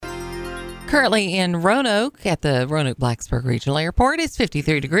Currently in Roanoke at the Roanoke-Blacksburg Regional Airport, it's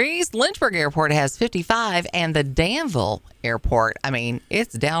 53 degrees. Lynchburg Airport has 55, and the Danville Airport, I mean,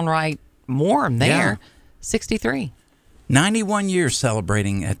 it's downright warm there, 63. 91 years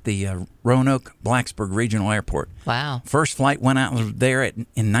celebrating at the Roanoke-Blacksburg Regional Airport. Wow. First flight went out there in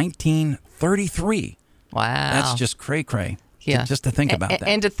 1933. Wow. That's just cray-cray. Yeah. Just to think about that.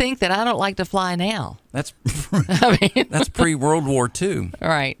 And to think that I don't like to fly now. That's I mean, that's pre-World War II.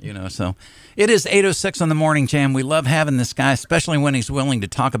 Right. You know, so it is 8:06 on the Morning Jam. We love having this guy, especially when he's willing to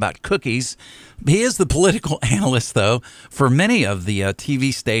talk about cookies. He is the political analyst, though, for many of the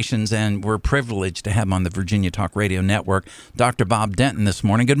TV stations, and we're privileged to have him on the Virginia Talk Radio Network. Dr. Bob Denton this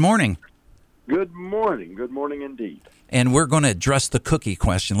morning. Good morning. Good morning. Good morning indeed. And we're going to address the cookie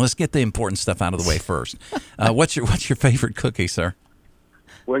question. Let's get the important stuff out of the way first. What's your favorite cookie, sir?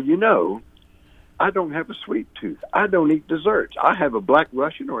 Well, you know, I don't have a sweet tooth. I don't eat desserts. I have a Black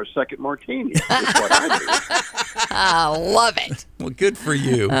Russian or a second martini. That's what I do. I love it. Well, good for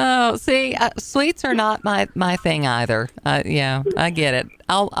you. Oh, see, sweets are not my thing either. Yeah, I get it.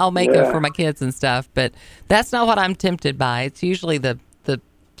 I'll make them for my kids and stuff, but that's not what I'm tempted by. It's usually the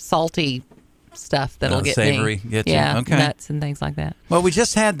salty stuff that'll get savory, me. get you. Yeah, Okay. nuts and things like that. Well, we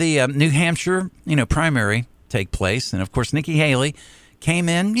just had the New Hampshire, primary take place, and of course Nikki Haley came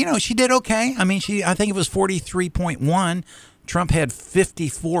in. She did okay. I mean, I think it was 43.1. Trump had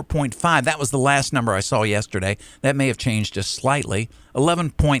 54.5. That was the last number I saw yesterday. That may have changed just slightly.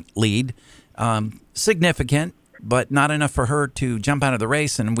 11-point lead, significant, but not enough for her to jump out of the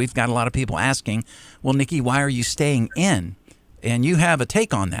race. And we've got a lot of people asking, well, Nikki, why are you staying in? And you have a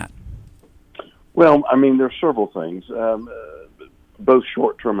take on that. Well, I mean, there's several things, both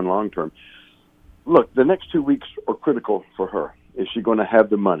short-term and long-term. Look, the next 2 weeks are critical for her. Is she going to have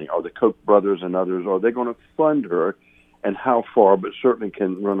the money? Are the Koch brothers and others, are they going to fund her? And how far, but certainly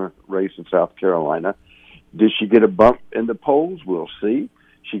can run a race in South Carolina. Did she get a bump in the polls? We'll see.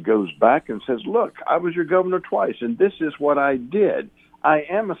 She goes back and says, look, I was your governor twice, and this is what I did. I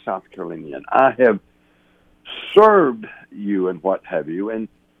am a South Carolinian. I have served you and what have you, and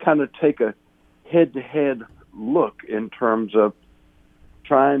kind of take a head-to-head look in terms of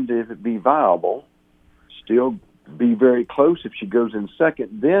trying to be viable, still be very close. If she goes in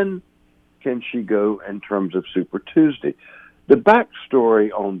second, then can she go in terms of Super Tuesday? The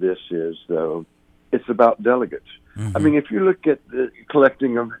backstory on this is, though, it's about delegates. Mm-hmm. I mean, if you look at the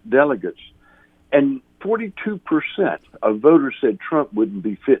collecting of delegates, and 42% of voters said Trump wouldn't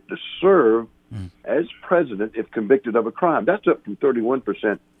be fit to serve as president if convicted of a crime. That's up from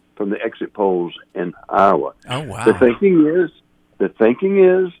 31% from the exit polls in Iowa. Oh, wow. The thinking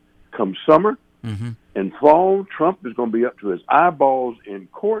is, come summer and fall, Trump is going to be up to his eyeballs in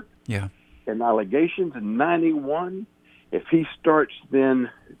court and allegations in 91. If he starts then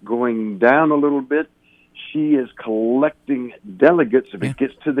going down a little bit, she is collecting delegates. If it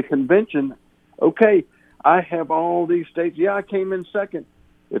gets to the convention, okay, I have all these states. Yeah, I came in second.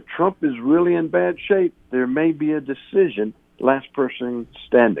 If Trump is really in bad shape, there may be a decision, last person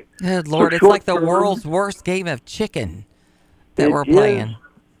standing. Good Lord, it's like the world's worst game of chicken that we're playing.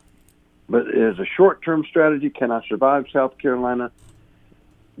 But as a short-term strategy, can I survive South Carolina,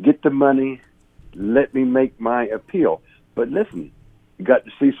 get the money, let me make my appeal? But listen, you got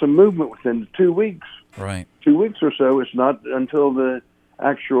to see some movement within 2 weeks. Right. 2 weeks or so. It's not until the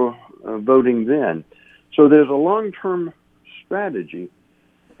actual voting then. So there's a long-term strategy.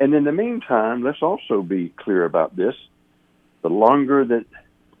 And in the meantime, let's also be clear about this. The longer that,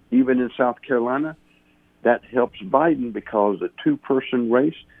 even in South Carolina, that helps Biden because the two-person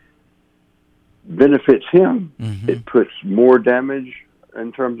race benefits him. Mm-hmm. It puts more damage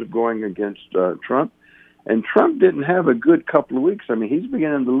in terms of going against Trump. And Trump didn't have a good couple of weeks. I mean, he's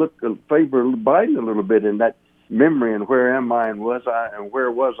beginning to look favor Biden a little bit in that memory and where am I and was I and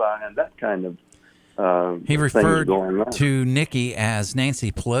where was I and that kind of he referred to Nikki as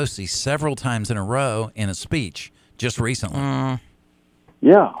Nancy Pelosi several times in a row in a speech just recently.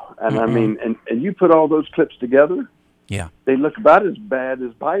 Yeah, and I mean, and you put all those clips together, they look about as bad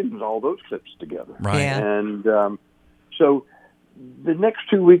as Biden's all those clips together. Right. Yeah. And so the next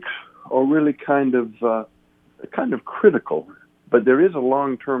 2 weeks are really kind of critical, but there is a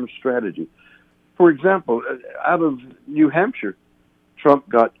long-term strategy. For example, out of New Hampshire, Trump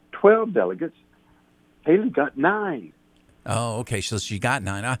got 12 delegates. Haley got 9. Oh, okay. So she got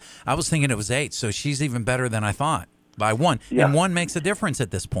 9. I was thinking it was 8, so she's even better than I thought by 1. Yeah. And 1 makes a difference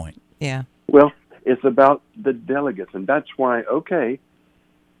at this point. Yeah. Well, it's about the delegates, and that's why, okay,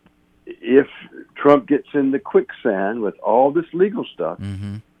 if Trump gets in the quicksand with all this legal stuff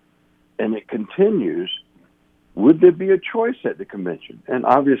and it continues, would there be a choice at the convention? And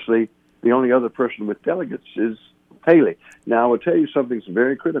obviously, The only other person with delegates is Haley. Now, I will tell you something that's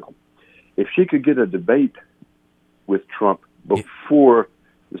very critical. If she could get a debate with Trump before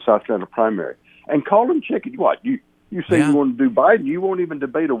the South Carolina primary and call him chicken, what? You say you want to do Biden, you won't even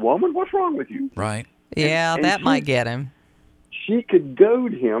debate a woman? What's wrong with you? Right. Yeah, and that might get him. She could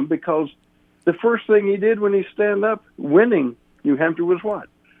goad him because the first thing he did when he stand up winning New Hampshire was what?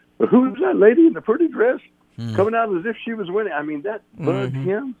 But who's that lady in the pretty dress coming out as if she was winning? I mean, that bugged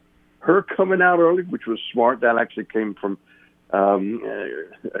him. Her coming out early, which was smart. That actually came from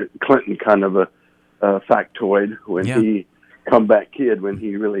Clinton, kind of a factoid when he comeback kid, when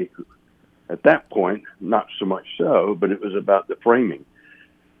he really, at that point, not so much so, but it was about the framing.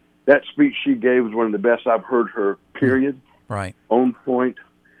 That speech she gave was one of the best I've heard her, period. Right. On point,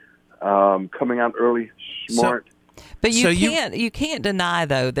 coming out early, smart. But you can't deny,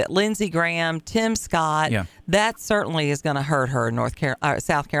 though, that Lindsey Graham, Tim Scott, that certainly is going to hurt her in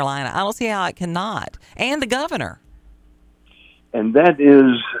South Carolina. I don't see how it cannot. And the governor. And that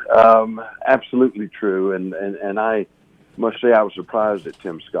is absolutely true. And I must say I was surprised at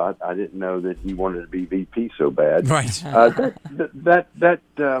Tim Scott. I didn't know that he wanted to be VP so bad. Right. That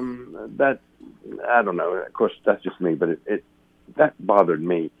I don't know. Of course, that's just me, but that bothered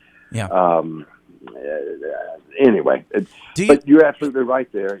me. Yeah. Anyway, but you're absolutely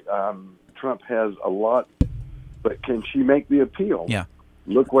right there. Trump has a lot, but can she make the appeal? Yeah.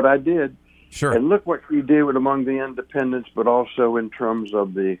 Look what I did. Sure. And look what she did among the independents, but also in terms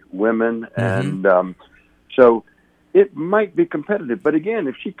of the women. And so it might be competitive. But again,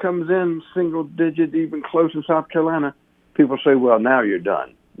 if she comes in single digit, even close in South Carolina, people say, well, now you're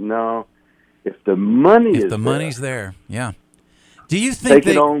done. No. If the money's there, yeah. Do you think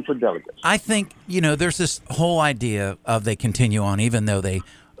take it on for delegates? I think, there's this whole idea of they continue on, even though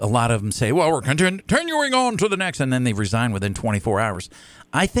a lot of them say, well, we're continuing on to the next, and then they resign within 24 hours.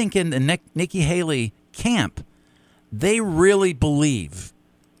 I think in the Nikki Haley camp, they really believe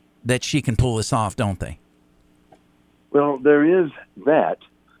that she can pull this off, don't they? Well, there is that,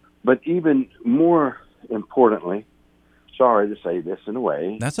 but even more importantly, sorry to say this in a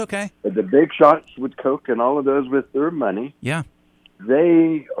way. That's okay. But the big shots with Coke and all of those with their money,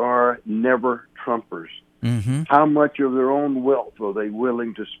 they are never Trumpers. Mm-hmm. How much of their own wealth are they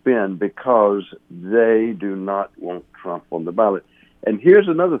willing to spend because they do not want Trump on the ballot? And here's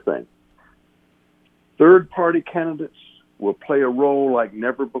another thing. Third-party candidates will play a role like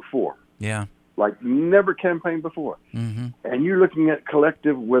never before. Yeah. Like never campaigned before. Mm-hmm. And you're looking at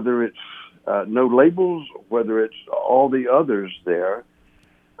collective, whether it's no labels, whether it's all the others there,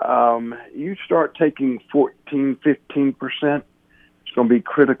 you start taking 14, 15%, it's going to be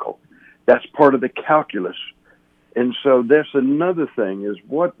critical. That's part of the calculus. And so there's another thing is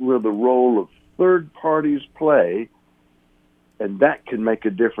what will the role of third parties play? And that can make a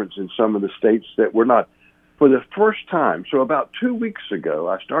difference in some of the states that were not. For the first time, so about 2 weeks ago,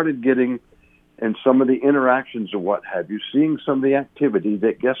 I started getting in some of the interactions or what have you, seeing some of the activity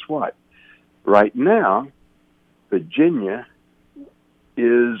that, guess what? Right now, Virginia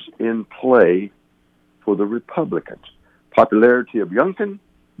is in play for the Republicans. Popularity of Youngkin,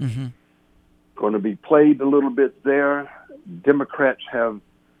 going to be played a little bit there. Democrats have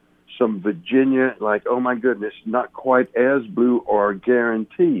some Virginia, like, oh my goodness, not quite as blue or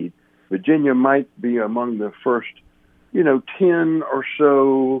guaranteed. Virginia might be among the first, 10 or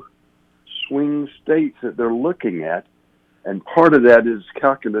so swing states that they're looking at. And part of that is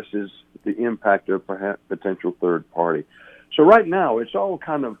calculus is the impact of perhaps potential third party. So right now it's all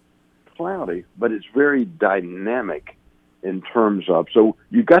kind of cloudy, but it's very dynamic in terms of, so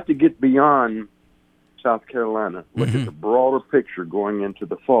you got to get beyond South Carolina, look at the broader picture going into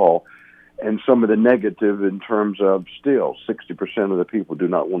the fall, and some of the negative in terms of still 60% of the people do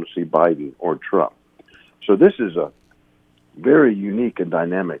not want to see Biden or Trump. So this is a very unique and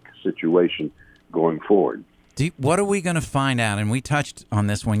dynamic situation going forward. What are we going to find out? And we touched on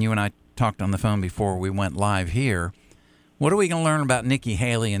this when you and I talked on the phone before we went live here. What are we going to learn about Nikki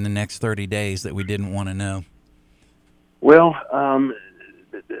Haley in the next 30 days that we didn't want to know? Well,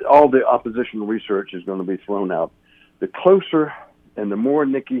 all the opposition research is going to be thrown out. The closer and the more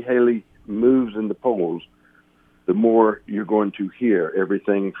Nikki Haley moves in the polls, the more you're going to hear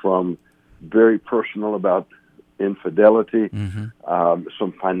everything from very personal about infidelity,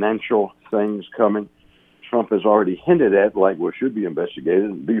 some financial things coming. Trump has already hinted at, like, well, should be investigated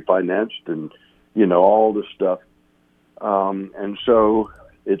and be financed and, all this stuff. And so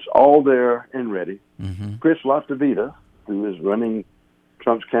it's all there and ready. Chris LaTavita, who is running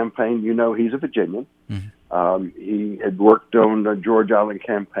Trump's campaign, he's a Virginian. He had worked on the George Island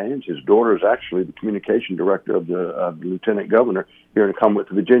campaigns. His daughter is actually the communication director of the lieutenant governor here in Commonwealth,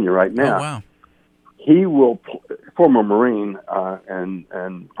 Virginia, right now. Oh, wow. He will, former Marine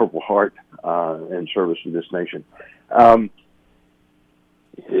and Purple Heart in service to this nation.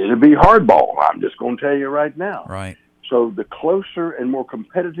 It'll be hardball. I'm just going to tell you right now. Right. So the closer and more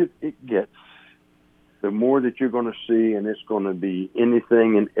competitive it gets, the more that you're going to see, and it's going to be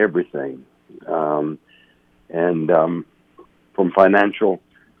anything and everything. From financial,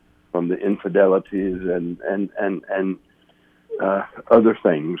 from the infidelities and other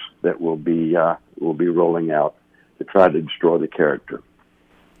things that will be rolling out to try to destroy the character.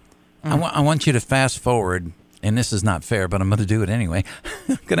 I want you to fast forward, and this is not fair, but I'm going to do it anyway.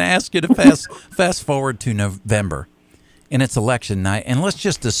 I'm going to ask you to fast forward to November, and it's election night, and let's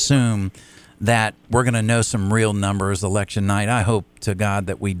just assume that we're going to know some real numbers election night. I hope to God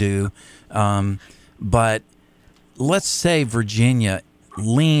that we do. But let's say Virginia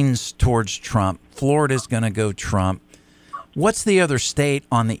leans towards Trump. Florida's going to go Trump. What's the other state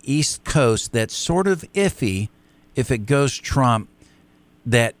on the East Coast that's sort of iffy if it goes Trump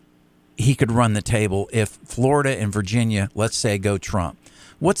that he could run the table if Florida and Virginia, let's say, go Trump?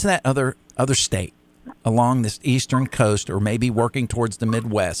 What's that other state along this eastern coast or maybe working towards the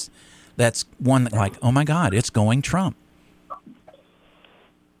Midwest that's one that, like, oh, my God, it's going Trump?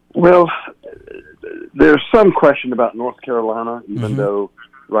 Well, there's some question about North Carolina, even though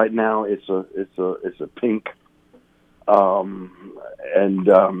right now it's a pink, and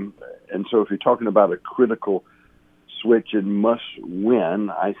so if you're talking about a critical switch and must win,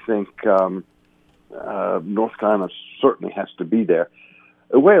 I think North Carolina certainly has to be there.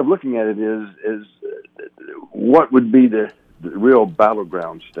 A way of looking at it is what would be the real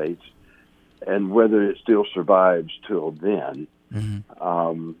battleground states, and whether it still survives till then.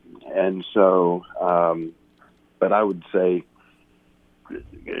 And so, but I would say,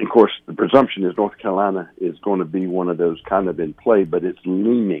 of course, the presumption is North Carolina is going to be one of those kind of in play, but it's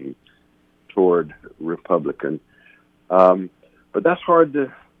leaning toward Republican. But that's hard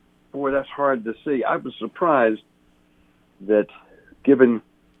to see. I was surprised that, given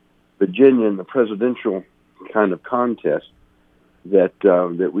Virginia and the presidential kind of contest, that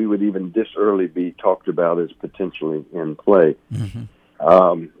we would even this early be talked about as potentially in play.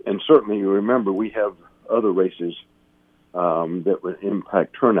 And certainly, you remember, we have other races that would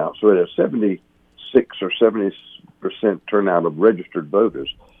impact turnout. So at a 76 or 70% turnout of registered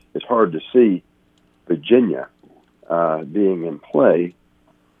voters, it's hard to see Virginia being in play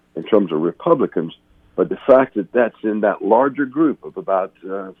in terms of Republicans. But the fact that that's in that larger group of about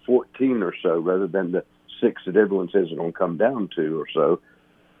 14 or so, rather than the 6 that everyone says it's going to come down to or so,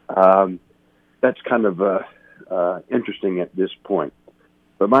 that's kind of interesting at this point.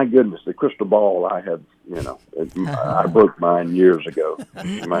 But my goodness, the crystal ball I have, I broke mine years ago.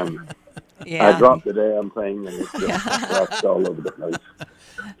 I dropped the damn thing and it's just dropped all over the place.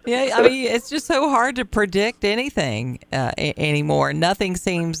 Yeah, I mean, it's just so hard to predict anything anymore. Nothing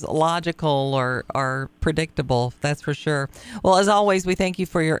seems logical or predictable, that's for sure. Well, as always, we thank you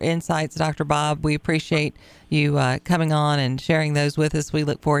for your insights, Dr. Bob. We appreciate you coming on and sharing those with us. We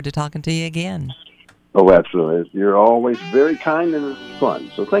look forward to talking to you again. Oh, absolutely. You're always very kind and it's fun.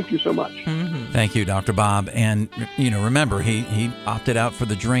 So thank you so much. Thank you, Dr. Bob. And, remember, he opted out for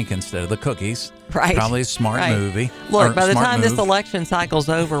the drink instead of the cookies. Right. Probably a smart movie. Look, by the time this election cycle's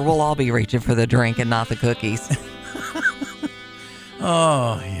over, we'll all be reaching for the drink and not the cookies.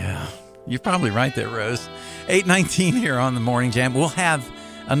 Oh, yeah. You're probably right there, Rose. 8:19 here on the Morning Jam. We'll have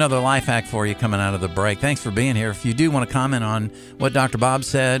another life hack for you coming out of the break. Thanks for being here. If you do want to comment on what Dr. Bob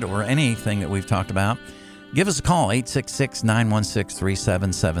said or anything that we've talked about, give us a call,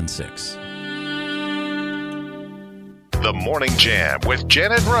 866-916-3776. The Morning Jam with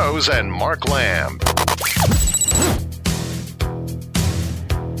Janet Rose and Mark Lamb.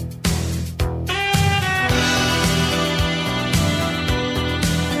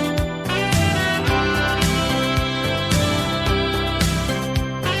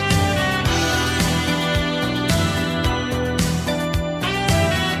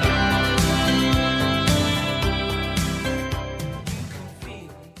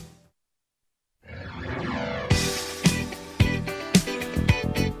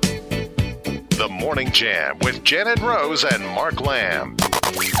 Morning Jam with Janet Rose and Mark Lamb.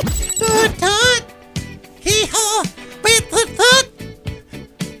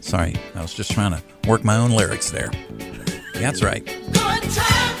 Sorry, I was just trying to work my own lyrics there. That's right.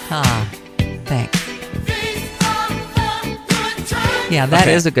 Thanks. Yeah, that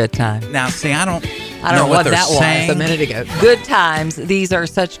is a good time. Now, see, I don't know what that saying. was a minute ago. Good times. These are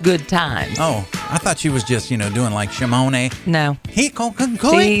such good times. Oh, I thought she was just, doing like Shimone. No.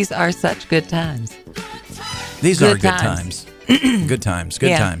 These are such good times. These are good times. Good times. Good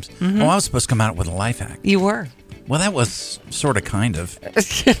Yeah. times. Mhm. Oh, I was supposed to come out with a life hack. You were. Well, that was sort of kind of.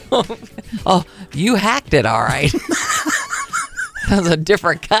 Oh, you hacked it, all right. That was a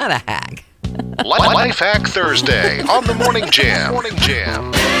different kind of hack. Life Hack Thursday on the Morning Jam. Morning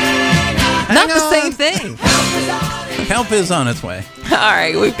Jam. Not the same thing. Help is on its way. All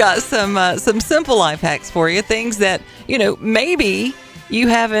right, we've got some simple life hacks for you. Things that, maybe you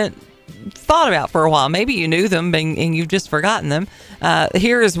haven't thought about for a while. Maybe you knew them and you've just forgotten them.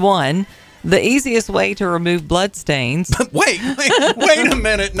 Here is one. The easiest way to remove blood stains. Wait a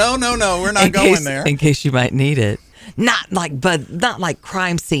minute. No, we're not going there. In case you might need it. Not like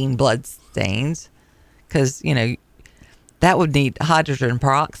crime scene blood stains, because that would need hydrogen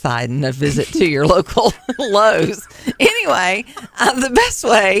peroxide and a visit to your local Lowe's. Anyway, the best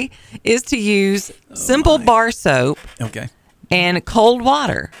way is to use simple bar soap. Okay. And cold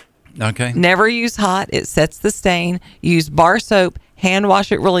water. Okay. Never use hot; it sets the stain. Use bar soap. Hand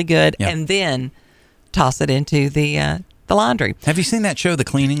wash it really good, Yep. and then toss it into the laundry. Have you seen that show, The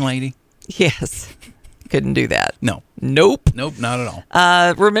Cleaning Lady? Yes. Couldn't do that. No. Nope, not at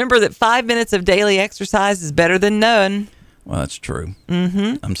all. Remember that 5 minutes of daily exercise is better than none. Well, that's true.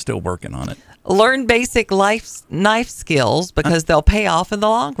 Mm-hmm. I'm still working on it. Learn basic knife skills because they'll pay off in the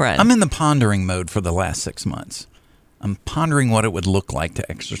long run. I'm in the pondering mode for the last 6 months. I'm pondering what it would look like to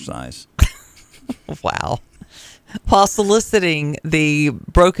exercise. Wow. While soliciting the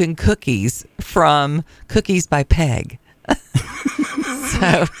broken cookies from Cookies by Peg.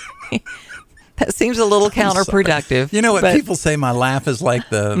 So that seems a little counterproductive. You know what people say my laugh is like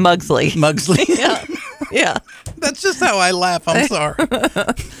the Mugsley. Yeah. That's just how I laugh. I'm sorry.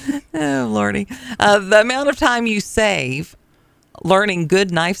 Oh, Lordy. The amount of time you save learning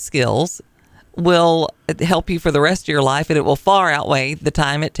good knife skills will help you for the rest of your life, and it will far outweigh the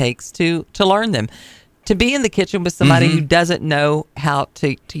time it takes to learn them. To be in the kitchen with somebody who doesn't know how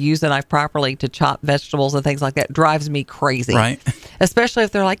to use a knife properly to chop vegetables and things like that drives me crazy. Right. Especially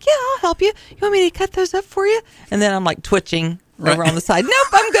if they're like, yeah, I'll help you. You want me to cut those up for you? And then I'm like twitching over on the side. Nope,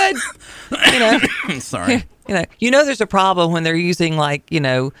 I'm good. Sorry. There's a problem when they're using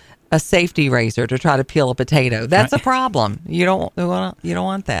a safety razor to try to peel a potato. That's a problem. You don't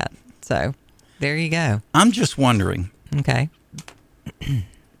want that. So there you go. I'm just wondering. Okay.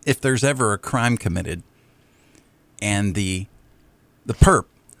 If there's ever a crime committed and the perp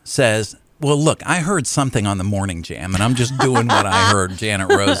says, well, look, I heard something on the Morning Jam, and I'm just doing what I heard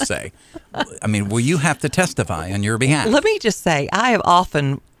Janet Rose say. I mean, will you have to testify on your behalf? Let me just say, I have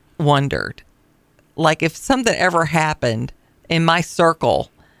often wondered, if something ever happened in my circle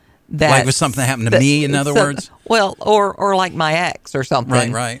that... if something happened to me, in other words? Well, or like my ex or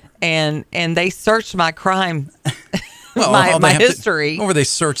something. Right. And they searched my crime... Well, my history. Or they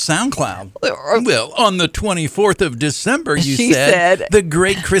search SoundCloud. Well, on the 24th of December, she said the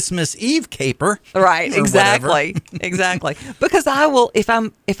Great Christmas Eve Caper. Right, exactly. Exactly. Because I will, if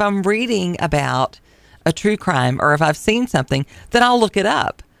I'm reading about a true crime or if I've seen something, then I'll look it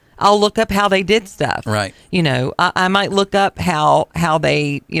up. I'll look up how they did stuff. Right. I might look up how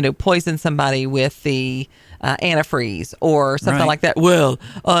they, poisoned somebody with the antifreeze or something like that. Well,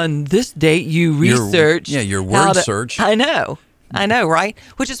 on this date, you research. Your word search. I know, right?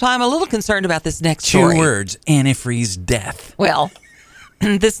 Which is why I'm a little concerned about this next story. 2 words, antifreeze death. Well,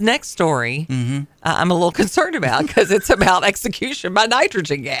 this next story, I'm a little concerned about because it's about execution by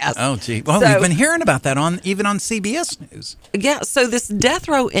nitrogen gas. Oh, gee. Well, we've been hearing about that even on CBS News. Yeah. So this death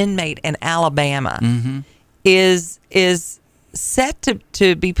row inmate in Alabama is set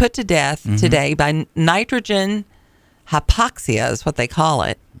to be put to death today by nitrogen hypoxia is what they call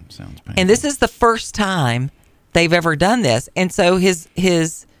it. Sounds painful. And this is the first time they've ever done this. And so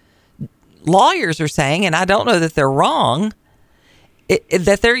his lawyers are saying, and I don't know that they're wrong,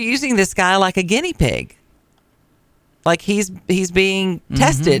 that they're using this guy like a guinea pig. Like he's being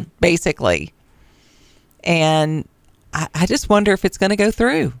tested, basically. And I just wonder if it's going to go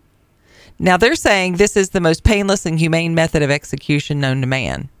through. Now, they're saying this is the most painless and humane method of execution known to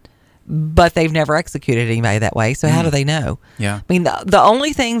man. But they've never executed anybody that way, so how do they know? Yeah. I mean, the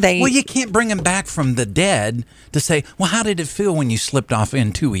only thing they... Well, you can't bring him back from the dead to say, well, how did it feel when you slipped off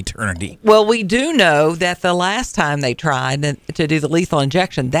into eternity? Well, we do know that the last time they tried to do the lethal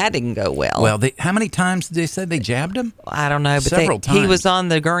injection, that didn't go well. Well, how many times did they say they jabbed him? I don't know, but Several times. He was on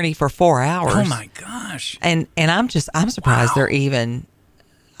the gurney for 4 hours. Oh, my gosh. And I'm surprised they're even...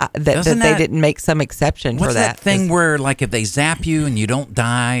 that they didn't make some exception for that. What's that thing where, like, if they zap you and you don't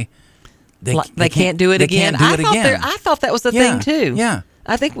die... They can't do it again. Can't do it again. I thought that was the thing too. Yeah,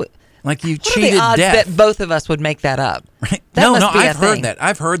 I think Like you What are cheated the odds death. that both of us would make that up? Right? That No, must be a I've heard thing. that.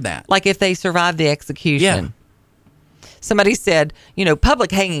 I've heard that. Like if they survived the execution. Somebody said,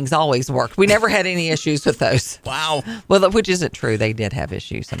 public hangings always worked. We never had any issues with those. Wow. Well, which isn't true. They did have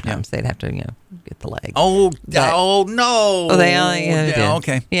issues. Sometimes they'd have to, get the leg. Oh, But- no. Oh, they did.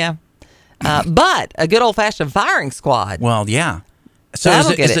 Okay. Yeah. But a good old-fashioned firing squad. Well, yeah. So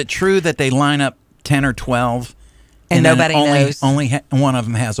That'll is get it it. true that they line up 10 or 12 And then nobody knows? Only one of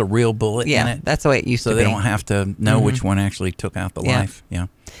them has a real bullet in Yeah, it? that's the way it used So to they be. don't have to know which one actually took out the Yeah. life. Yeah.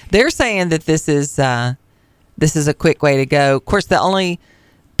 They're saying that this is a quick way to go. Of course, the only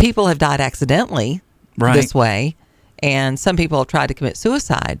people have died accidentally Right. this way, and some people have tried to commit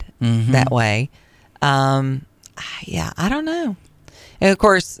suicide that way. I don't know. And of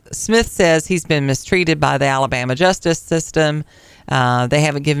course, Smith says he's been mistreated by the Alabama justice system. They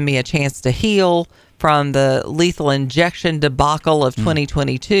haven't given me a chance to heal from the lethal injection debacle of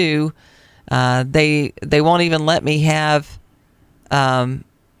 2022. They won't even let me have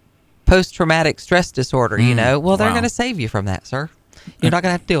post-traumatic stress disorder, Well, they're Wow. going to save you from that, sir. You're not going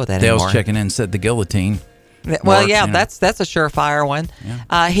to have to deal with that Dale's anymore. checking in, said the guillotine. Well, works, yeah, yeah. that's a surefire one.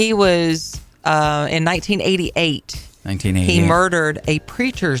 Yeah. He was in 1988. 1988. He murdered a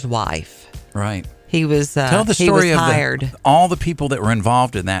preacher's wife. Right. He was Tell the he story was of hired. all the people that were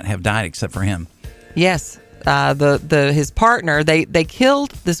involved in that have died except for him. Yes, his partner. They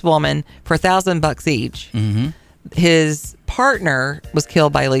killed this woman for $1,000 each. Mm-hmm. His partner was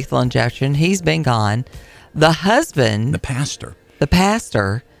killed by lethal injection. He's been gone. The husband, The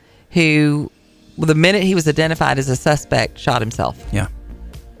pastor, who the minute he was identified as a suspect, shot himself. Yeah.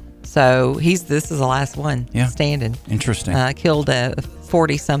 So this is the last one standing. Interesting. Killed a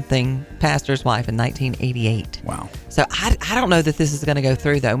 40-something pastor's wife in 1988. Wow. So I don't know that this is going to go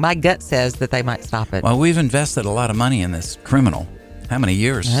through, though. My gut says that they might stop it. Well, we've invested a lot of money in this criminal. How many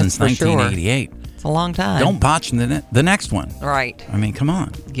years? That's Since for sure. 1988. It's a long time. Don't botch the next one. Right. I mean, come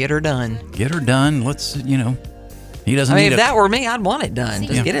on. Get her done. Get her done. Let's, he doesn't I mean, need if that were me, I'd want it done.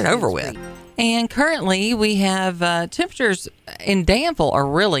 Just Yeah. get it over with. And currently, we have temperatures in Danville are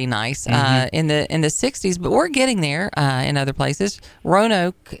really nice in the 60s, but we're getting there in other places.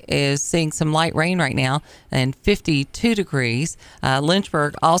 Roanoke is seeing some light rain right now and 52 degrees.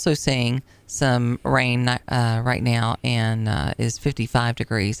 Lynchburg also seeing some rain right now and is 55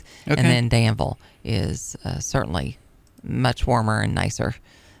 degrees. Okay. And then Danville is certainly much warmer and nicer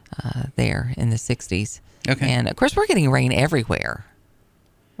there in the 60s. Okay. And of course, we're getting rain everywhere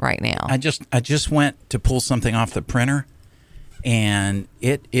right now. I just went to pull something off the printer, and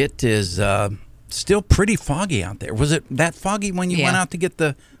it is still pretty foggy out there. Was it that foggy when you went out to get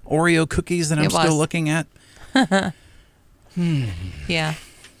the Oreo cookies that I'm It was. still looking at? Yeah.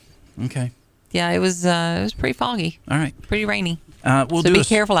 Okay. Yeah, it was pretty foggy, All right. pretty rainy. We'll So do be a-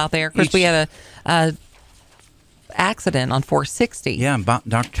 careful out there. Of course, we had a accident on 460. Yeah,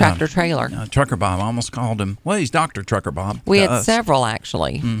 Tractor trailer. Trucker Bob. I almost called him. Well, he's Dr. Trucker Bob. We to had us. several,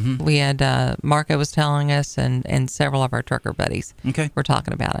 actually. We had Marco was telling us, and several of our trucker buddies Okay. were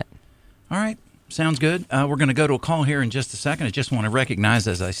talking about it. All right. Sounds good. We're going to go to a call here in just a second. I just want to recognize,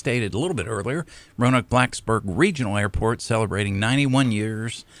 as I stated a little bit earlier, Roanoke-Blacksburg Regional Airport celebrating 91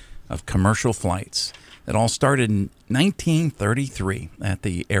 years of commercial flights. It all started in 1933 at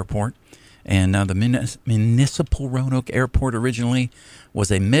the airport. And the municipal Roanoke Airport originally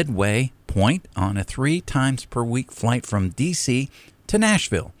was a midway point on a 3 times per week flight from D.C. to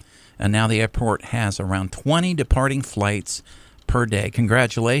Nashville. And now the airport has around 20 departing flights per day.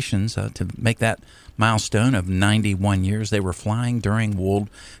 Congratulations to make that milestone of 91 years. They were flying during World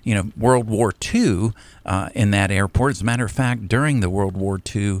War II in that airport. As a matter of fact, during the World War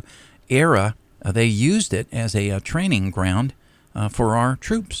II era, they used it as a training ground for our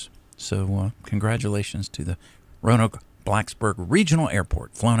troops. So congratulations to the Roanoke-Blacksburg Regional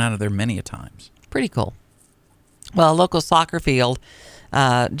Airport. Flown out of there many a times. Pretty cool. Well, a local soccer field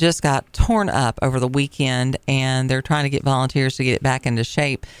just got torn up over the weekend, and they're trying to get volunteers to get it back into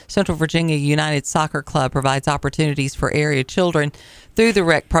shape. Central Virginia United Soccer Club provides opportunities for area children through the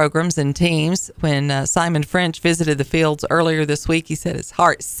rec programs and teams. When Simon French visited the fields earlier this week, he said his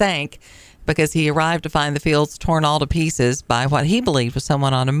heart sank because he arrived to find the fields torn all to pieces by what he believed was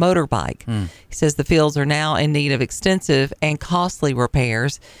someone on a motorbike. He says the fields are now in need of extensive and costly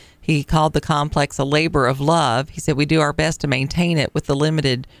repairs. He called the complex a labor of love. He said, we do our best to maintain it with the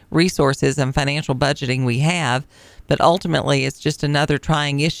limited resources and financial budgeting we have, but ultimately it's just another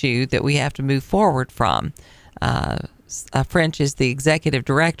trying issue that we have to move forward from. French is the executive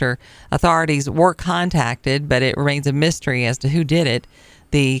director. Authorities were contacted, but it remains a mystery as to who did it.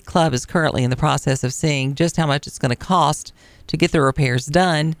 The club is currently in the process of seeing just how much it's going to cost to get the repairs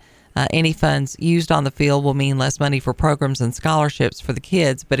done. Any funds used on the field will mean less money for programs and scholarships for the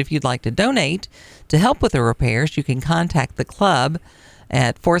kids. But if you'd like to donate to help with the repairs, you can contact the club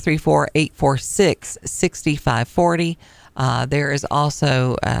at 434-846-6540. There is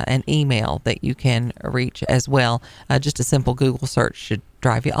also an email that you can reach as well. Just a simple Google search should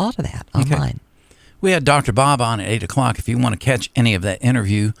drive you all to that online. We had Dr. Bob on at 8 o'clock. If you want to catch any of that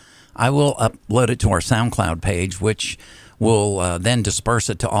interview, I will upload it to our SoundCloud page, which will then disperse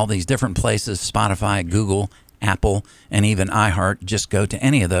it to all these different places, Spotify, Google, Apple, and even iHeart. Just go to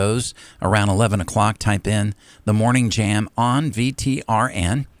any of those around 11 o'clock, type in The Morning Jam on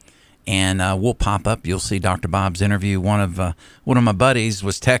VTRN, and we'll pop up. You'll see Dr. Bob's interview. One of my buddies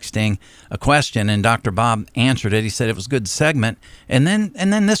was texting a question, and Dr. Bob answered it. He said it was a good segment. And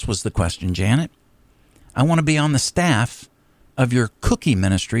then this was the question, Janet. I want to be on the staff of your cookie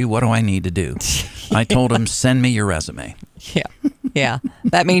ministry. What do I need to do? I told him, send me your resume. Yeah.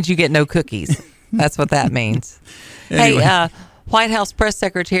 That means you get no cookies. That's what that means. Anyway. Hey, White House Press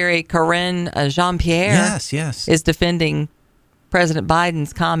Secretary Karine Jean-Pierre is defending President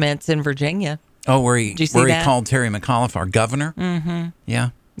Biden's comments in Virginia. Oh, where he that? called Terry McAuliffe our governor? Mm-hmm. Yeah?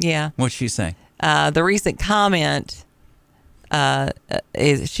 Yeah. What'd she say? The recent comment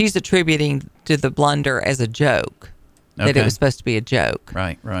is she's attributing to the blunder as a joke. That it was supposed to be a joke.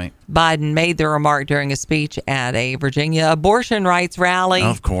 Right. Biden made the remark during a speech at a Virginia abortion rights rally.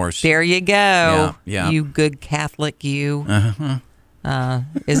 Of course. There you go. Yeah. You good Catholic, you. Uh-huh.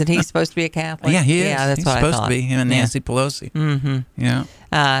 Isn't he supposed to be a Catholic? Yeah, he is. Yeah, that's He's what I supposed thought. to be. Him and Nancy Pelosi. Mm-hmm.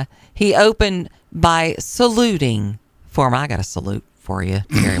 Yeah. He opened by saluting I got a salute for you,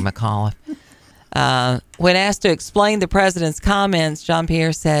 Terry McAuliffe. When asked to explain the president's comments,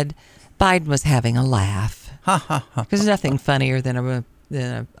 Jean-Pierre said Biden was having a laugh. Because there's nothing funnier than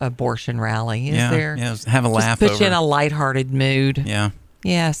an abortion rally, is there? Yeah, have a laugh Just put over you in a lighthearted mood. Yeah.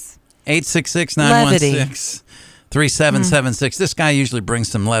 Yes. 866-916-3776. This guy usually brings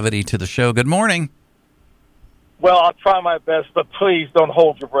some levity to the show. Good morning. Well, I'll try my best, but please don't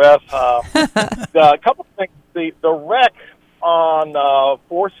hold your breath. A couple of things. The wreck on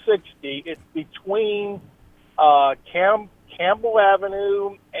 460, it's between Campbell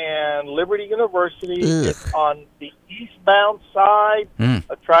Avenue and Liberty University. It's on the eastbound side.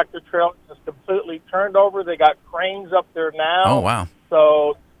 A tractor trailer is completely turned over. They got cranes up there now. Oh, wow.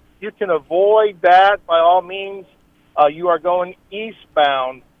 So you can avoid that by all means. You are going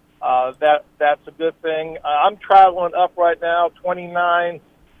eastbound. That's a good thing. I'm traveling up right now, 29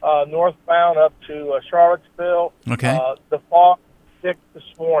 northbound up to Charlottesville. Okay. The fog thick this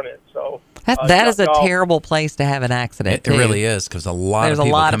morning, so that is a terrible place to have an accident. It really is, because a lot of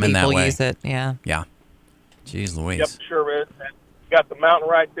people come in that way. Use it. Yeah. Yeah. Jeez Louise. Yep, sure is. And you got the mountain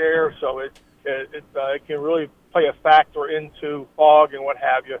right there, so it can really play a factor into fog and what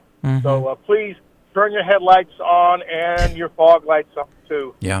have you. Mm-hmm. So please turn your headlights on and your fog lights on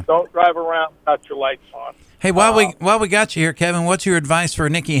too. Yeah. Don't drive around without your lights on. Hey, while we got you here, Kevin, what's your advice for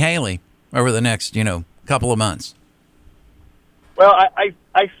Nikki Haley over the next couple of months? Well, I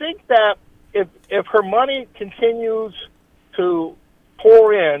think that if her money continues to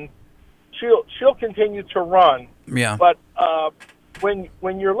pour in, she'll continue to run. Yeah. But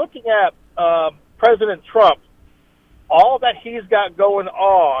when you're looking at President Trump, all that he's got going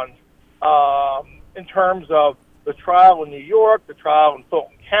on in terms of the trial in New York, the trial in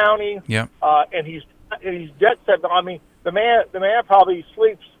Fulton County, and he's jet set. I mean, the man probably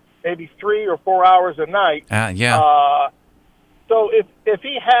sleeps maybe 3 or 4 hours a night. So if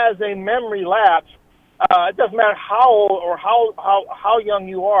he has a memory lapse, it doesn't matter how old or how young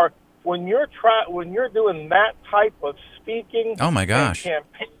you are. When you're doing that type of speaking, oh my gosh, and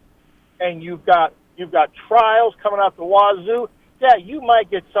campaign, and you've got trials coming out the wazoo, yeah, you might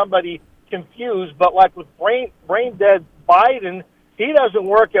get somebody confused. But like with brain dead Biden, he doesn't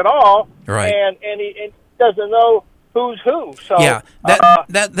work at all, right? And he doesn't know who's who. So yeah,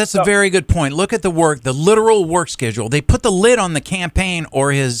 that's a very good point. Look at the literal work schedule. They put the lid on the campaign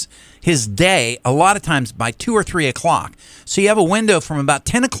or his day a lot of times by 2 or 3 o'clock. So you have a window from about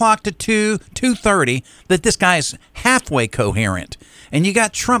 10 o'clock to 2:30 that this guy is halfway coherent. And you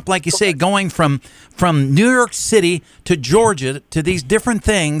got Trump, like you say, going from New York City to Georgia to these different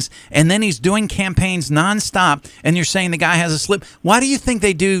things, and then he's doing campaigns nonstop, and you're saying the guy has a slip. Why do you think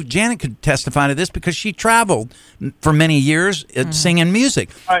they do? Janet could testify to this because she traveled for many years singing music.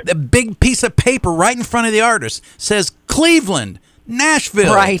 Right. The big piece of paper right in front of the artist says Cleveland,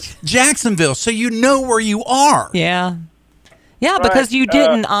 Nashville, right, Jacksonville, so you know where you are. Yeah. Yeah, because you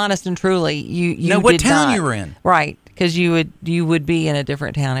didn't, honest and truly, you know what did town not. you were in. Right, because you would be in a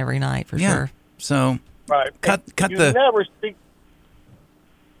different town every night for sure. So right. cut you the. Never speak.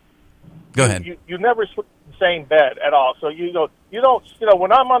 Go ahead. You never sleep in the same bed at all. So you don't.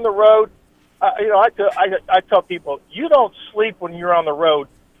 When I'm on the road, I tell people, you don't sleep when you're on the road.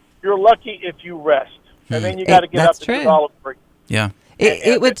 You're lucky if you rest, and then you got to get up and do all of it. Yeah.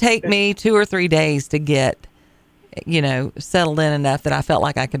 It would take me 2 or 3 days to get, settled in enough that I felt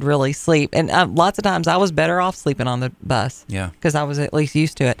like I could really sleep. And lots of times I was better off sleeping on the bus. Yeah. Because I was at least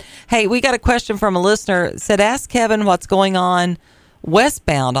used to it. Hey, we got a question from a listener. It said, ask Kevin what's going on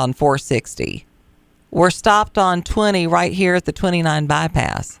westbound on 460. We're stopped on 20 right here at the 29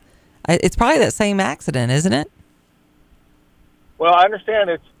 bypass. It's probably that same accident, isn't it? Well, I understand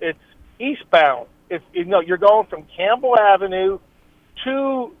it's eastbound. You're going from Campbell Avenue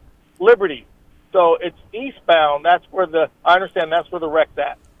to Liberty. So it's eastbound. I understand that's where the wreck's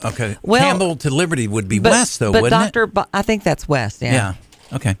at. Okay. Well, Campbell to Liberty would be west, though, but wouldn't it? I think that's west. Yeah. Yeah.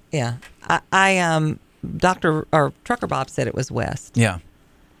 Okay. Yeah. Trucker Bob said it was west. Yeah.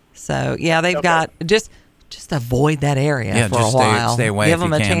 So they've got just avoid that area for a while. Stay away. Give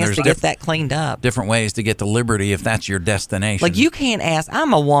them a can. chance There's to get that cleaned up. Different ways to get to Liberty if that's your destination. Like you can't ask.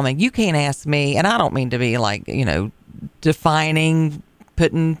 I'm a woman. You can't ask me, and I don't mean to be like defining,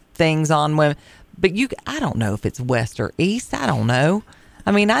 putting things on women. But I don't know if it's west or east. I don't know.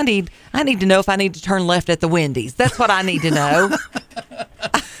 I mean, I need to know if I need to turn left at the Wendy's. That's what I need to know.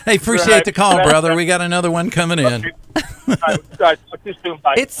 Hey, appreciate the call, brother. We got another one coming in.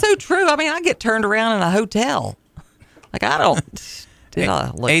 It's so true. I mean, I get turned around in a hotel. Like, I don't. Did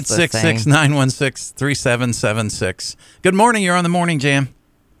I look 866-916-3776. Good morning. You're on the Morning Jam.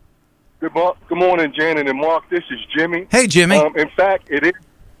 Good morning, Janet and Mark. This is Jimmy. Hey, Jimmy. In fact, it is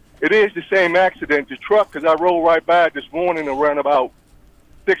the same accident. The truck, because I rolled right by it this morning around about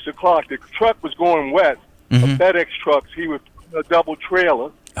 6 o'clock. The truck was going west. A FedEx truck. He was a double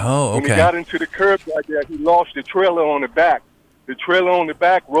trailer. Oh, okay. When he got into the curb right there, he lost the trailer on the back. The trailer on the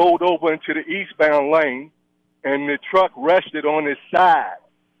back rolled over into the eastbound lane, and the truck rested on its side,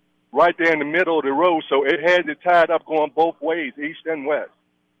 right there in the middle of the road. So it had it tied up going both ways, east and west.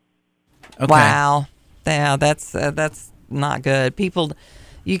 Okay. Wow. Yeah, that's not good. People,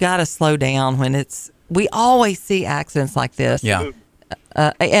 you got to slow down when we always see accidents like this. Yeah.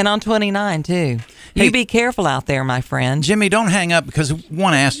 And on 29 too. You be careful out there, my friend. Jimmy, don't hang up because we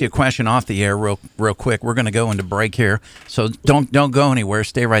want to ask you a question off the air real quick. We're going to go into break here, so don't go anywhere.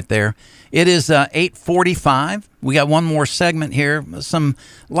 Stay right there. It is 8:45. We got one more segment here, some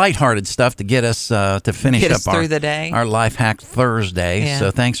lighthearted stuff to get us to finish up through the day. Our Life Hack Thursday. Yeah. So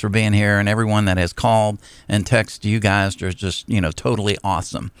thanks for being here, and everyone that has called and texted. You guys are just totally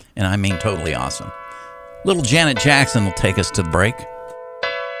awesome, and I mean totally awesome. Little Janet Jackson will take us to the break.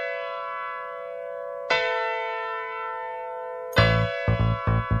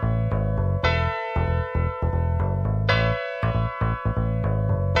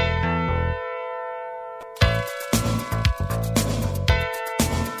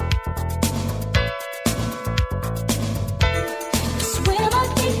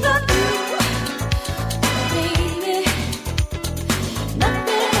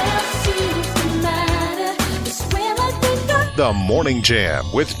 The Morning Jam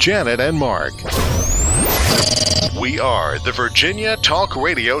with Janet and Mark. We are the Virginia Talk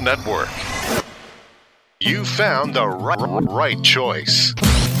Radio Network. You found the right choice.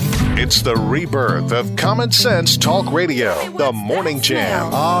 It's the rebirth of common sense talk radio. The Morning Jam.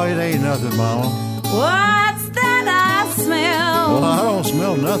 Oh, it ain't nothing, Mama. What's that I smell? Well, I don't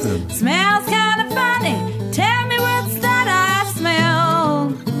smell nothing. Smells kind of funny. Tell me what's that I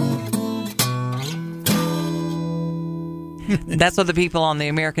smell? That's what the people on the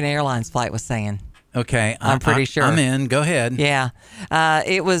American Airlines flight was saying. Okay, I'm pretty sure. I'm in. Go ahead. Yeah,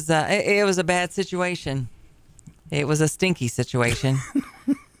 it was a bad situation. It was a stinky situation.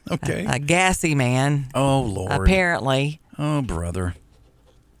 Okay. A gassy man. Oh, Lord. Apparently. Oh, brother.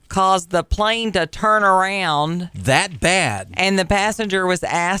 Caused the plane to turn around. That bad. And the passenger was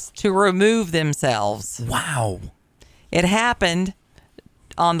asked to remove themselves. Wow. It happened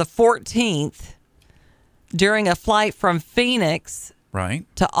on the 14th during a flight from Phoenix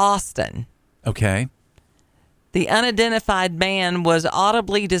to Austin. Okay. The unidentified man was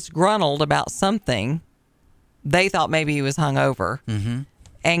audibly disgruntled about something. They thought maybe he was hungover. Mm-hmm.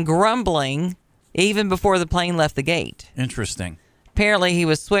 And grumbling even before the plane left the gate. Interesting. Apparently, he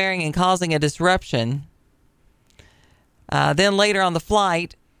was swearing and causing a disruption. Then later on the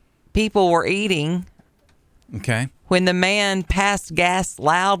flight, people were eating. Okay. When the man passed gas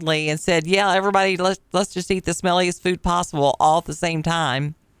loudly and said, "Yeah, everybody, let's just eat the smelliest food possible all at the same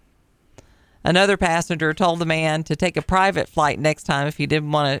time." Another passenger told the man to take a private flight next time if he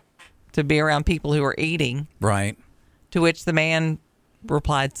didn't want to be around people who were eating. Right. To which the man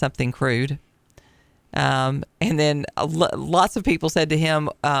replied something crude. And then lots of people said to him,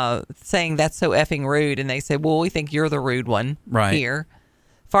 saying that's so effing rude. And they said, well, we think you're the rude one here.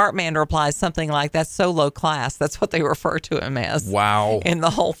 Fartman replies something like, that's so low class. That's what they refer to him as. Wow. In the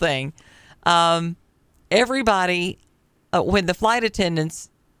whole thing. Everybody, when the flight attendants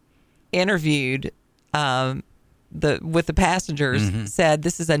interviewed with the passengers, said,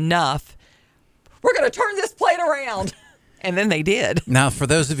 this is enough. We're going to turn this plane around. And then they did. Now, for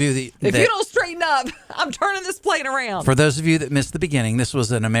those of you if you don't straighten up, I'm turning this plane around. For those of you that missed the beginning, this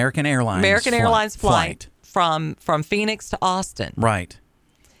was an American Airlines flight from Phoenix to Austin. Right.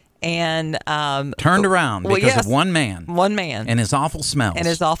 And turned around because of one man. One man. And his awful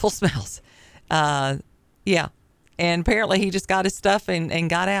smells. Yeah. And apparently he just got his stuff and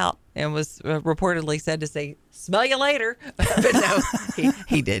got out and was reportedly said to say, smell you later. But no,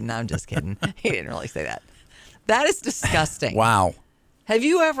 he didn't. I'm just kidding. He didn't really say that. That is disgusting. Wow. Have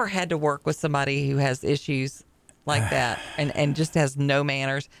you ever had to work with somebody who has issues like that and just has no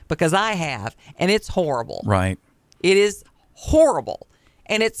manners? Because I have, and it's horrible. Right. It is horrible.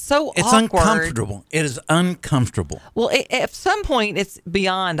 And it's so It's awkward. uncomfortable. It is uncomfortable. Well, at some point, it's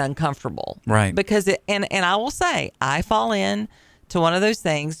beyond uncomfortable. Right. Because and I will say, I fall in to one of those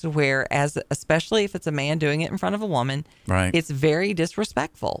things where, especially if it's a man doing it in front of a woman, right, it's very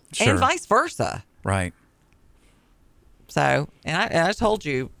disrespectful. Sure. And vice versa. Right. So, and I told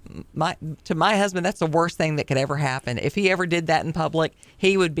you, to my husband, that's the worst thing that could ever happen. If he ever did that in public,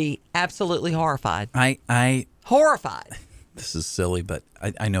 he would be absolutely horrified. Horrified. This is silly, but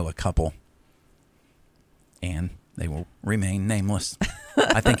I know a couple, and they will remain nameless.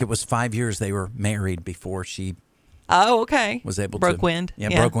 I think it was 5 years they were married before she was able broke wind.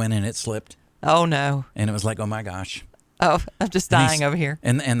 Yeah, broke wind, and it slipped. Oh, no. And it was like, oh, my gosh. Oh, I'm just dying over here.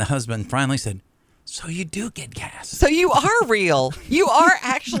 And the husband finally said, so you do get gas. So you are real. You are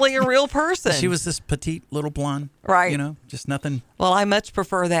actually a real person. She was this petite little blonde. Right. You know, just nothing. Well, I much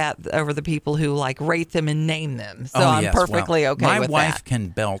prefer that over the people who rate them and name them. So I'm perfectly okay with that. My wife can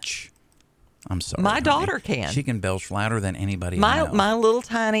belch. I'm sorry. My daughter can. She can belch louder than anybody I know. My little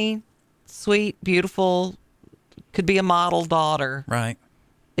tiny, sweet, beautiful, could be a model daughter. Right.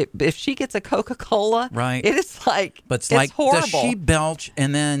 If she gets a Coca-Cola, right, it is like, but it's horrible. Does she belch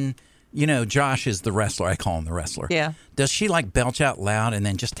and then... You know, Josh is the wrestler. I call him the wrestler. Yeah. Does she belch out loud and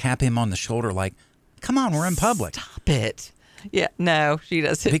then just tap him on the shoulder like, come on, we're in public? Stop it. Yeah, no, she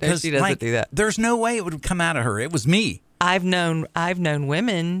doesn't. Because she doesn't do that. There's no way it would come out of her. It was me. I've known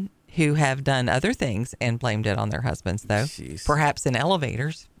women who have done other things and blamed it on their husbands, though. Jeez. Perhaps in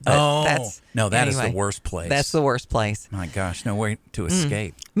elevators. That is the worst place. That's the worst place. My gosh, no way to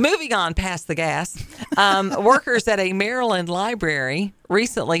escape. Moving on past the gas, workers at a Maryland library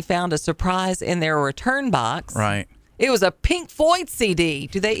recently found a surprise in their return box. Right. It was a Pink Floyd CD.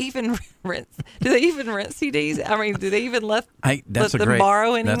 Do they even rent CDs? I mean, do they even let them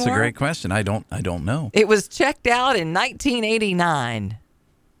borrow anymore? That's a great question. I don't know. It was checked out in 1989.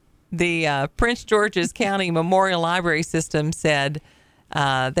 The Prince George's County Memorial Library System said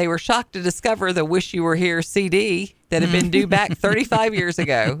they were shocked to discover the Wish You Were Here CD that had been due back 35 years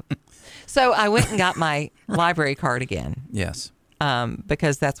ago. So I went and got my library card again. Yes.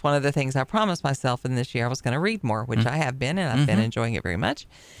 Because that's one of the things I promised myself in this year I was going to read more, which I have been, and I've been enjoying it very much.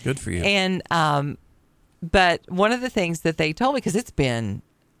 Good for you. And but one of the things that they told me, because it's been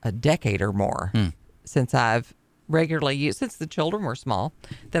a decade or more since I've regularly used, since the children were small,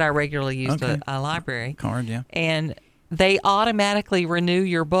 that I regularly used a library card, yeah. And they automatically renew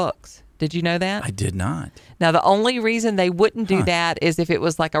your books. Did you know that? I did not. Now, the only reason they wouldn't do that is if it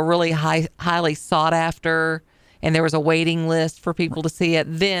was like a really highly sought after, and there was a waiting list for people to see it.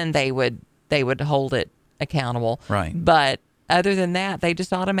 Then they would hold it accountable. Right. But other than that, they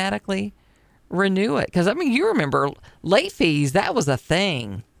just automatically renew it. Because I mean, you remember late fees? That was a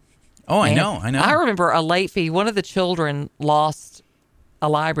thing. Oh, I know. I remember a late fee. One of the children lost a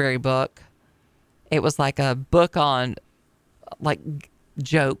library book. It was like a book on like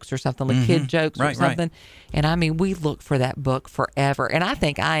jokes or something, like kid jokes or something. Right. And I mean, we looked for that book forever. And I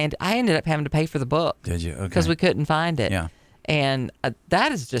think I ended up having to pay for the book. Did you? Okay. Because we couldn't find it. Yeah. And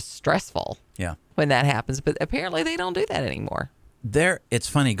that is just stressful. Yeah. When that happens. But apparently they don't do that anymore. It's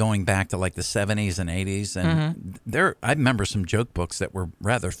funny going back to like the 70s and 80s, and I remember some joke books that were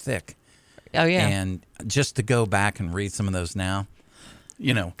rather thick. Oh, yeah. And just to go back and read some of those now,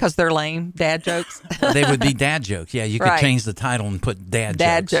 you know. Because they're lame dad jokes. They would be dad jokes. Yeah, you could Right. change the title and put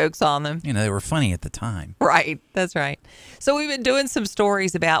dad jokes on them. You know, they were funny at the time. Right, that's right. So we've been doing some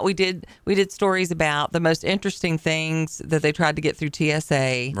stories about. We did stories about the most interesting things that they tried to get through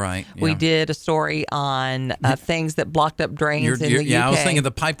TSA. Right. We yeah. did a story on things that blocked up drains in the UK. Yeah, I was thinking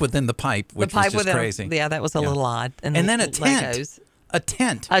the pipe within the pipe, which was just crazy. Yeah, that was a little odd. And then a tent. Legos. A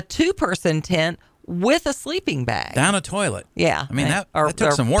tent. A 2-person tent with a sleeping bag. Down a toilet. Yeah. I mean, that or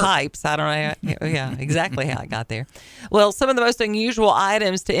took some work. Pipes. I don't know. Yeah, exactly how it got there. Well, some of the most unusual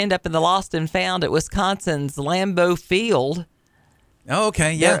items to end up in the lost and found at Wisconsin's Lambeau Field. Oh,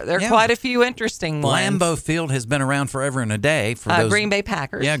 okay. Yeah. There are quite a few interesting ones. Lambeau Field has been around forever and a day for those. Green Bay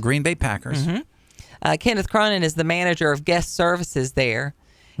Packers. Yeah, Green Bay Packers. Mm-hmm. Kenneth Cronin is the manager of guest services there.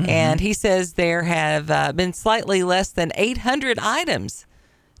 And he says there have been slightly less than 800 items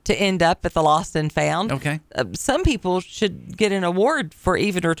to end up at the lost and found. Okay. Some people should get an award for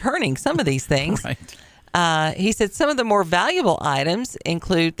even returning some of these things. Right. He said some of the more valuable items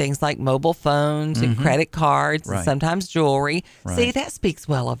include things like mobile phones and credit cards and sometimes jewelry. Right. See, that speaks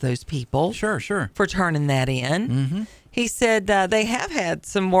well of those people. Sure. For turning that in. He said they have had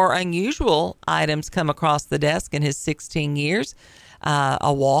some more unusual items come across the desk in his 16 years.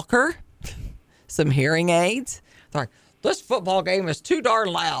 A walker, some hearing aids. They're like, this football game is too darn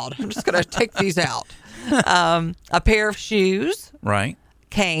loud. I'm just going to take these out. A pair of shoes. Right.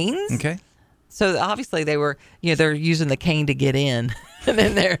 Canes. Okay. So obviously they were, they're using the cane to get in. And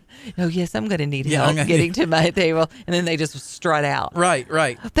then they're, oh, yes, I'm going to need help getting to my table. And then they just strut out. Right.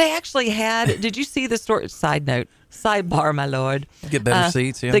 They actually had, did you see the story? Side note, sidebar, my lord. Get better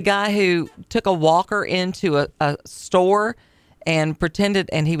seats, yeah. The guy who took a walker into a store and pretended,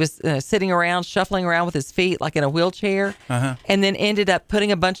 and he was sitting around, shuffling around with his feet like in a wheelchair, and then ended up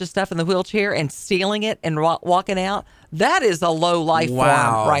putting a bunch of stuff in the wheelchair and stealing it and walking out. That is a low life form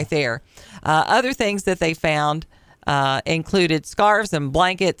right there. Other things that they found included scarves and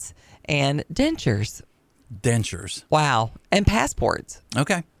blankets and dentures. Dentures. Wow. And passports.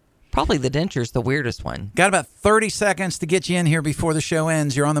 Okay. Probably the dentures, the weirdest one. Got about 30 seconds to get you in here before the show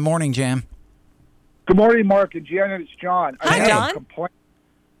ends. You're on the Morning Jam. Good morning, Mark and Janet. It's John. Hi, John.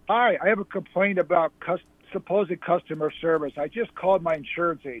 Hi. I have a complaint about supposed customer service. I just called my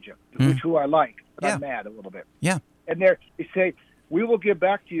insurance agent, who I like, but I'm mad a little bit. Yeah. And they say, we will get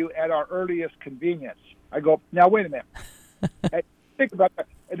back to you at our earliest convenience. I go, now, wait a minute. Hey, think about that.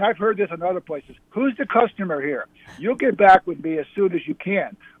 And I've heard this in other places. Who's the customer here? You'll get back with me as soon as you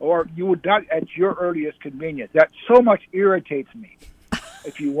can, or you would not at your earliest convenience. That so much irritates me,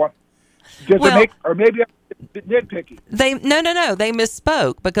 if you want. Or maybe I'm nitpicky. No. They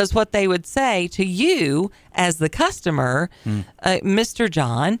misspoke, because what they would say to you as the customer, Mr.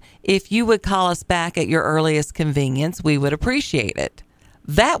 John, if you would call us back at your earliest convenience, we would appreciate it.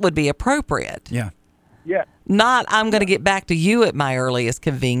 That would be appropriate. Yeah. Yeah. Not, I'm going to get back to you at my earliest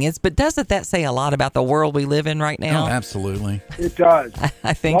convenience. But doesn't that say a lot about the world we live in right now? Oh, absolutely. It does.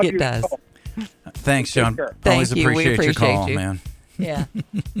 I think it does. Thanks, John. Always you. We appreciate your call, you. man. Yeah.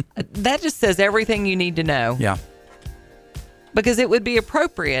 That just says everything you need to know. Yeah. Because it would be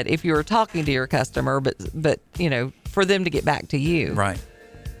appropriate if you were talking to your customer, but for them to get back to you. Right.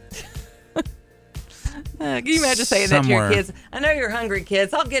 Can you imagine saying that to your kids? I know you're hungry,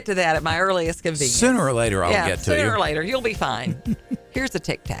 kids. I'll get to that at my earliest convenience. Sooner or later, I'll get to you. Sooner or later, you'll be fine. Here's a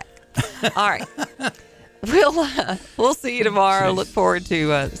Tic Tac. All right. We'll see you tomorrow. Look forward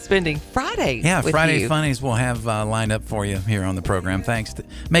to spending Friday. Yeah, with Friday you. Funnies we'll have lined up for you here on the program. Thanks.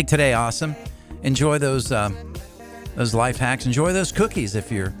 Make today awesome. Enjoy those life hacks. Enjoy those cookies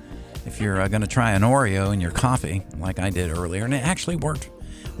if you're going to try an Oreo in your coffee, like I did earlier, and it actually worked.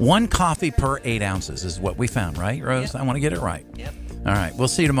 1 coffee per 8 ounces is what we found, right, Rose? Yep. I want to get it right. Yep. All right. We'll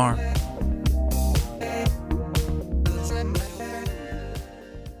see you tomorrow.